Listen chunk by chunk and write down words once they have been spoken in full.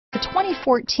The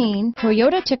 2014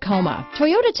 Toyota Tacoma.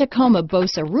 Toyota Tacoma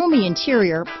boasts a roomy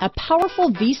interior, a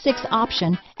powerful V6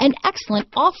 option, and excellent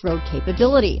off-road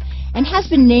capability, and has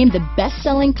been named the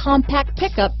best-selling compact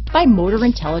pickup by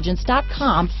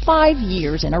MotorIntelligence.com 5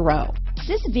 years in a row.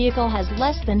 This vehicle has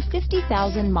less than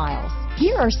 50,000 miles.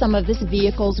 Here are some of this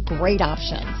vehicle's great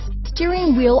options: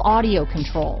 steering wheel audio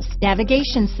controls,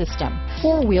 navigation system,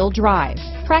 four-wheel drive,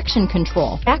 traction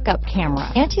control, backup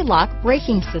camera, anti-lock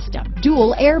braking system,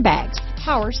 dual airbags,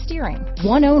 power steering,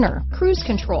 one owner, cruise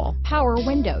control, power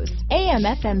windows,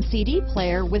 AM/FM CD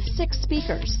player with 6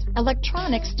 speakers,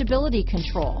 electronic stability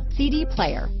control, CD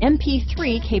player,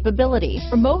 MP3 capability,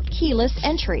 remote keyless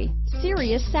entry,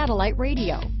 Sirius satellite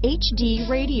radio, HD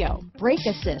radio, brake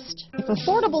assist. If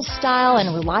affordable style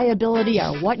and reliability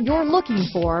are what you're looking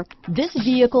for, this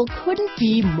vehicle couldn't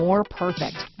be more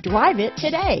perfect. Drive it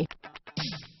today.